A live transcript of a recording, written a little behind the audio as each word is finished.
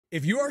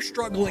If you are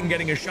struggling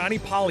getting a shiny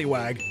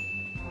Poliwag,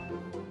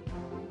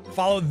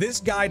 follow this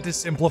guide to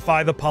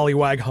simplify the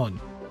Poliwag hunt.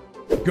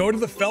 Go to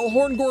the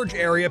Fellhorn Gorge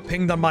area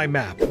pinged on my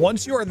map.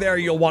 Once you are there,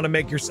 you'll want to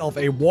make yourself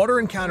a water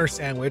encounter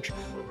sandwich.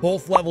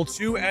 Both level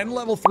 2 and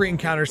level 3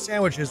 encounter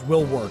sandwiches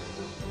will work.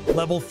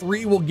 Level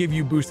 3 will give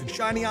you boosted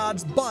shiny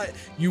odds, but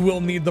you will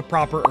need the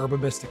proper Herba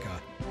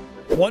Mystica.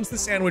 Once the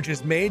sandwich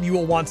is made, you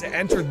will want to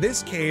enter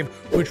this cave,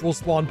 which will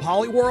spawn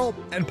Poliwhirl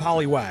and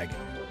Poliwag.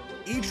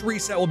 Each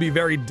reset will be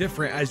very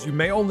different, as you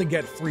may only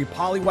get 3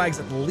 Poliwags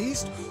at the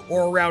least,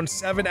 or around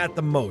 7 at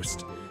the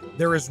most.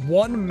 There is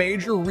one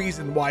major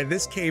reason why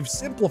this cave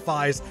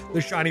simplifies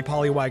the shiny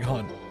Poliwag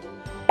hunt.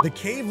 The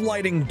cave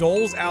lighting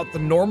doles out the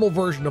normal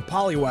version of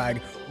Poliwag,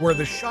 where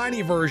the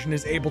shiny version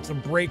is able to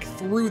break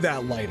through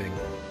that lighting.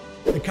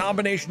 The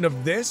combination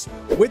of this,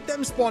 with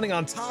them spawning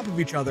on top of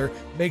each other,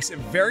 makes it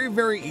very,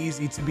 very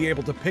easy to be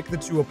able to pick the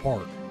two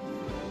apart.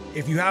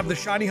 If you have the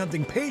shiny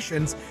hunting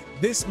patience,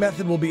 this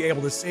method will be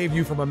able to save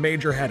you from a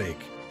major headache.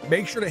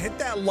 Make sure to hit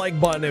that like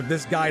button if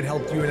this guide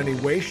helped you in any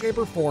way, shape,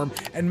 or form,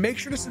 and make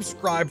sure to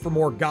subscribe for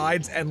more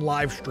guides and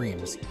live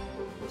streams.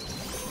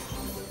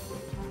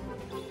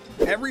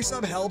 Every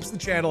sub helps the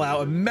channel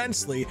out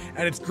immensely,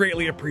 and it's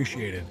greatly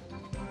appreciated.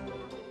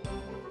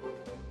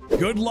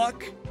 Good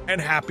luck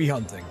and happy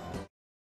hunting.